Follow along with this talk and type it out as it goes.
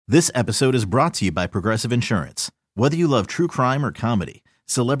This episode is brought to you by Progressive Insurance. Whether you love true crime or comedy,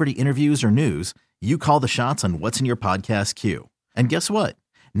 celebrity interviews or news, you call the shots on what's in your podcast queue. And guess what?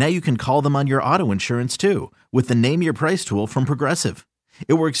 Now you can call them on your auto insurance too with the Name Your Price tool from Progressive.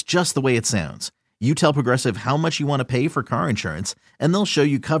 It works just the way it sounds. You tell Progressive how much you want to pay for car insurance, and they'll show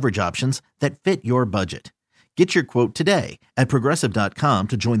you coverage options that fit your budget. Get your quote today at Progressive.com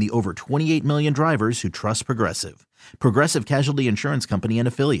to join the over 28 million drivers who trust Progressive. Progressive Casualty Insurance Company and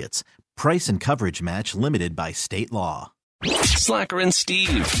Affiliates. Price and coverage match limited by state law. Slacker and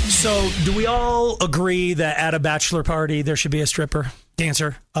Steve. So, do we all agree that at a bachelor party there should be a stripper,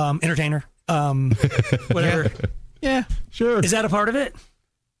 dancer, entertainer, whatever? Yeah, sure. Is that a part of it?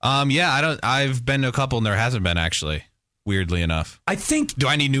 Yeah, I've been to a couple and there hasn't been, actually. Weirdly enough. I think. Do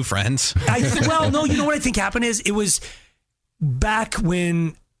I need new friends? Well, no, you know what I think happened is it was back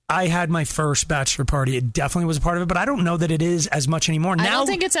when I had my first bachelor party. It definitely was a part of it, but I don't know that it is as much anymore. I don't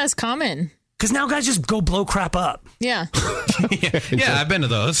think it's as common. Because now guys just go blow crap up. Yeah. Yeah, I've been to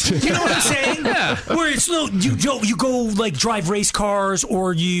those. You know what I'm saying? Yeah. Where it's you go like drive race cars,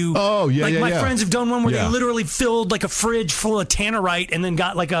 or you. Oh, yeah, like yeah, my yeah. friends have done one where Yeah. they literally filled like a fridge full of tannerite and then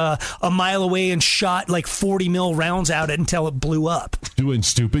got like a mile away and shot like 40 mil rounds out it until it blew up. Doing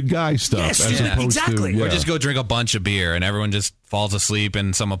stupid guy stuff. Yes, as yeah, opposed exactly. To, yeah. Or just go drink a bunch of beer and everyone just falls asleep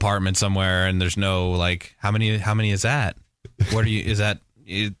in some apartment somewhere and there's no, like, how many is that?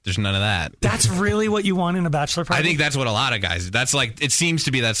 There's none of that. That's really what you want in a bachelor party? I think that's what a lot of guys, that's it seems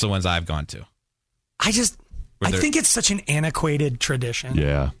to be that's the ones I've gone to. I think it's such an antiquated tradition.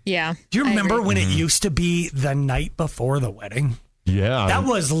 Yeah. Yeah. Do you remember agree. when it used to be the night before the wedding? Yeah. That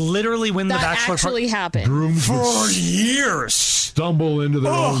was literally when the That bachelor actually happened. Grooms would for years. stumble into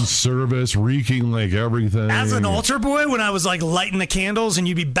their own service, reeking like everything. As an altar boy, when I was like lighting the candles and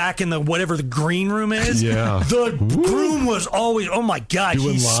you'd be back in the whatever the green room is, Yeah. the groom was always, oh my God,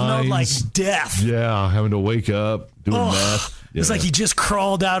 Doing he smelled like lines. death. Yeah, having to wake up, doing meth. It's like he just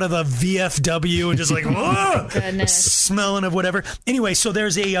crawled out of the VFW and just like, oh, Goodness. smelling of whatever. Anyway, so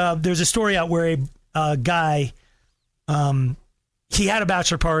there's a story out where a guy, he had a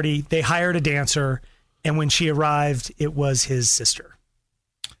bachelor party. They hired a dancer, and when she arrived, it was his sister.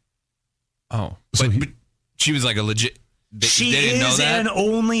 Oh. So But she was like a legit, they She didn't know is that? an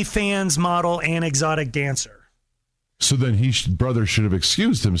OnlyFans model and exotic dancer. So then brother should have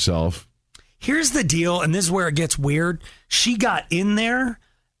excused himself. Here's the deal, and this is where it gets weird. She got in there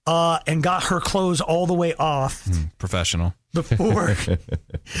and got her clothes all the way off Professional.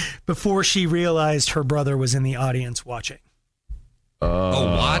 before she realized her brother was in the audience watching.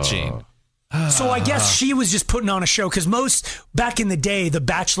 Watching. So I guess she was just putting on a show, because back in the day, The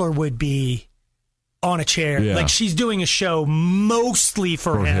Bachelor would be on a chair. Yeah. Like she's doing a show mostly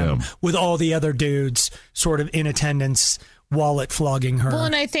for him with all the other dudes sort of in attendance, wallet flogging her. Well,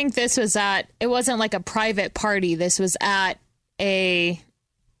 and I think this was it wasn't like a private party. This was at a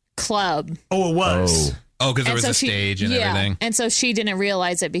club. Oh, it was. Oh, because there And was so a stage and everything. And so she didn't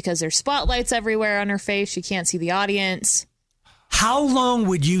realize it because there's spotlights everywhere on her face. She can't see the audience. How long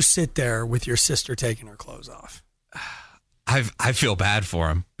would you sit there with your sister taking her clothes off? I feel bad for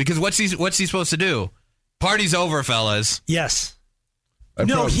him because what's he supposed to do? Party's over, fellas. Yes. I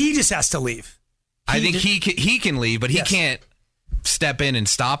He just has to leave. I think he can leave, but he Yes. can't step in and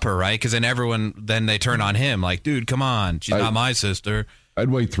stop her, right? Because then they turn on him like, dude, come on, she's not my sister. I'd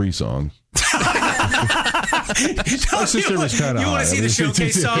wait 3 songs. My sister was kinda You want high. to see I the mean,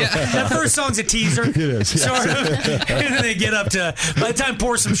 showcase song? Yeah. That first song's a teaser. It is, yeah. Sort of. And then they get up to, by the time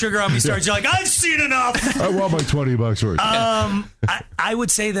Pour Some Sugar on Me starts, you're like, I've seen enough. I want my $20 worth. I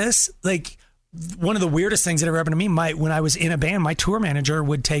would say this, like, one of the weirdest things that ever happened to me, when I was in a band, my tour manager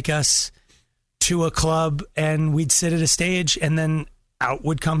would take us to a club and we'd sit at a stage and then out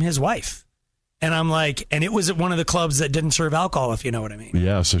would come his wife. And I'm like, and it was at one of the clubs that didn't serve alcohol, if you know what I mean.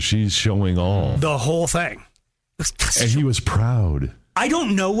 Yeah, so she's showing all. The whole thing. And he was proud. I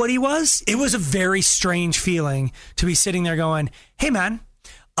don't know what he was. It was a very strange feeling to be sitting there going, hey, man,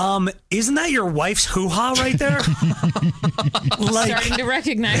 isn't that your wife's hoo-ha right there? Starting to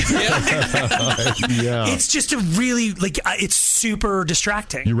recognize it. Yeah. It's just a really, it's super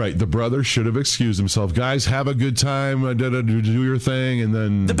distracting. You're right. The brother should have excused himself. Guys, have a good time. Do your thing. And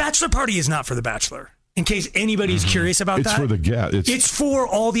then. The bachelor party is not for the bachelor. In case anybody's curious about It's that. for the guest. It's for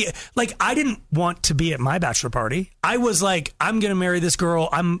all the, I didn't want to be at my bachelor party. I was like, I'm going to marry this girl.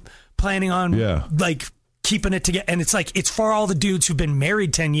 I'm planning on, keeping it together. And it's for all the dudes who've been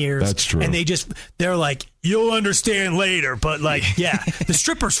married 10 years. That's true. And they're like, you'll understand later. But the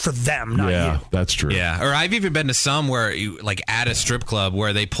stripper's for them, not you. That's true. Yeah. Or I've even been to some where you at a strip club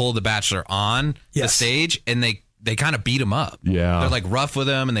where they pull the bachelor on the stage and they kind of beat him up. Yeah. They're like rough with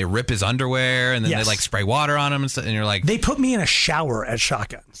him and they rip his underwear and then Yes. they like spray water on him and stuff. And you're like, They put me in a shower at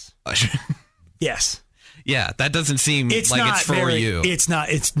Shotguns. Yes. yeah, that doesn't seem It's like not it's for very, you. It's not,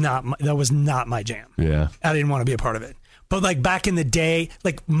 that was not my jam. Yeah. I didn't want to be a part of it. But like back in the day,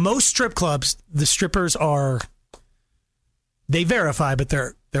 like most strip clubs, the strippers they verify, but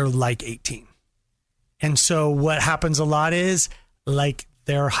they're like 18. And so what happens a lot is like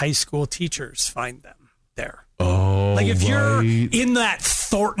their high school teachers find them there. Oh, Like if you're right. in that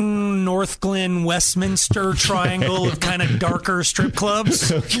Thornton, North Glen, Westminster triangle of kind of darker strip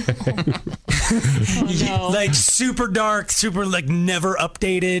clubs, Oh, no. like super dark, super like never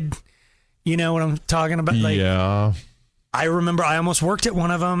updated. You know what I'm talking about? Like, yeah. I remember I almost worked at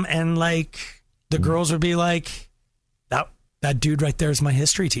one of them, and like the girls would be like, "That dude right there is my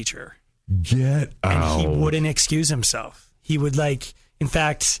history teacher," Get and out. he wouldn't excuse himself. He would like, in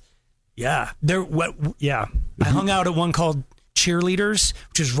fact, yeah, I hung out at one called Cheerleaders,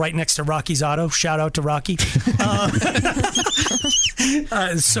 which is right next to Rocky's Auto. Shout out to Rocky.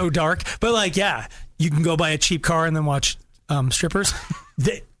 It's so dark, but like, yeah, you can go buy a cheap car and then watch strippers.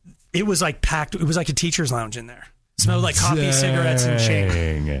 It was like packed. It was like a teacher's lounge in there. It smelled like coffee, cigarettes, and shame.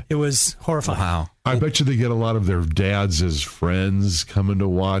 Dang. It was horrifying. Wow. I bet you they get a lot of their dads as friends coming to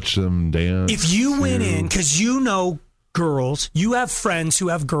watch them dance. If you went in, because you know girls, you have friends who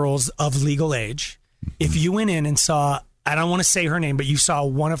have girls of legal age. If you went in and saw, I don't want to say her name, but you saw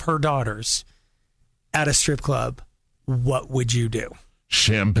one of her daughters at a strip club, what would you do?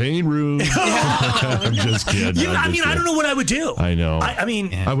 Champagne room. I'm just kidding. I don't know what I would do. I know. I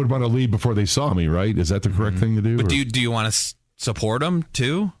mean, I would want to leave before they saw me, right? Is that the correct thing to do? But or- do you want to support them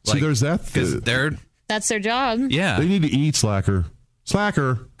too? See, there's that. Because they're, That's their job. yeah. They need to eat, slacker.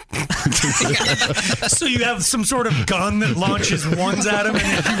 Slacker. so you have some sort of gun that launches ones at him and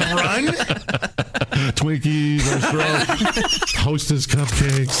you run? Twinkies, Hostess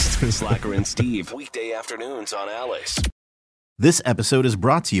cupcakes. Slacker and Steve, weekday afternoons on Alice. This episode is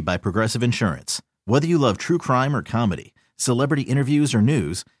brought to you by Progressive Insurance. Whether you love true crime or comedy, celebrity interviews or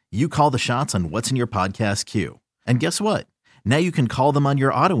news, you call the shots on what's in your podcast queue. And guess what? Now you can call them on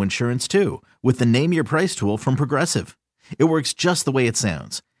your auto insurance too with the Name Your Price tool from Progressive. It works just the way it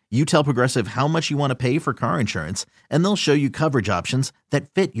sounds. You tell Progressive how much you want to pay for car insurance, and they'll show you coverage options that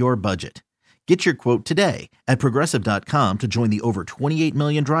fit your budget. Get your quote today at Progressive.com to join the over 28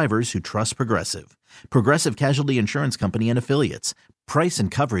 million drivers who trust Progressive. Progressive Casualty Insurance Company and Affiliates. Price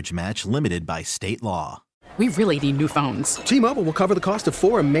and coverage match limited by state law. We really need new phones. T-Mobile will cover the cost of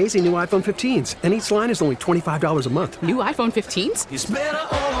 4 amazing new iPhone 15s, and each line is only $25 a month. New iPhone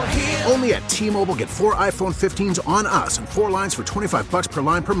 15s? Only at T-Mobile, get 4 iPhone 15s on us and 4 lines for $25 per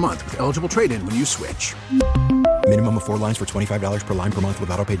line per month with eligible trade-in when you switch. Minimum of 4 lines for $25 per line per month with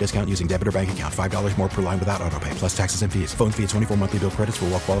autopay discount using debit or bank account. $5 more per line without autopay, plus taxes and fees. Phone fee at 24 monthly bill credits for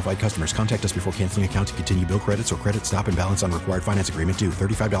well-qualified customers. Contact us before canceling account to continue bill credits or credit stop and balance on required finance agreement due.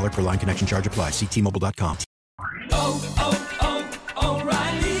 $35 per line connection charge applies. See T-Mobile.com.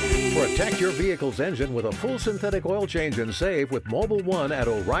 Protect your vehicle's engine with a full synthetic oil change and save with Mobil 1 at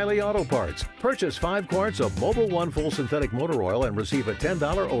O'Reilly Auto Parts. Purchase 5 quarts of Mobil 1 full synthetic motor oil and receive a $10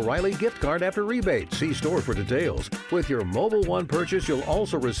 O'Reilly gift card after rebate. See store for details. With your Mobil 1 purchase, you'll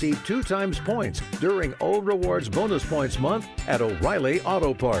also receive 2 times points during O Rewards Bonus Points Month at O'Reilly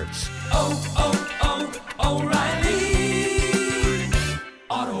Auto Parts. O'Reilly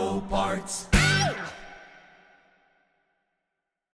Auto Parts.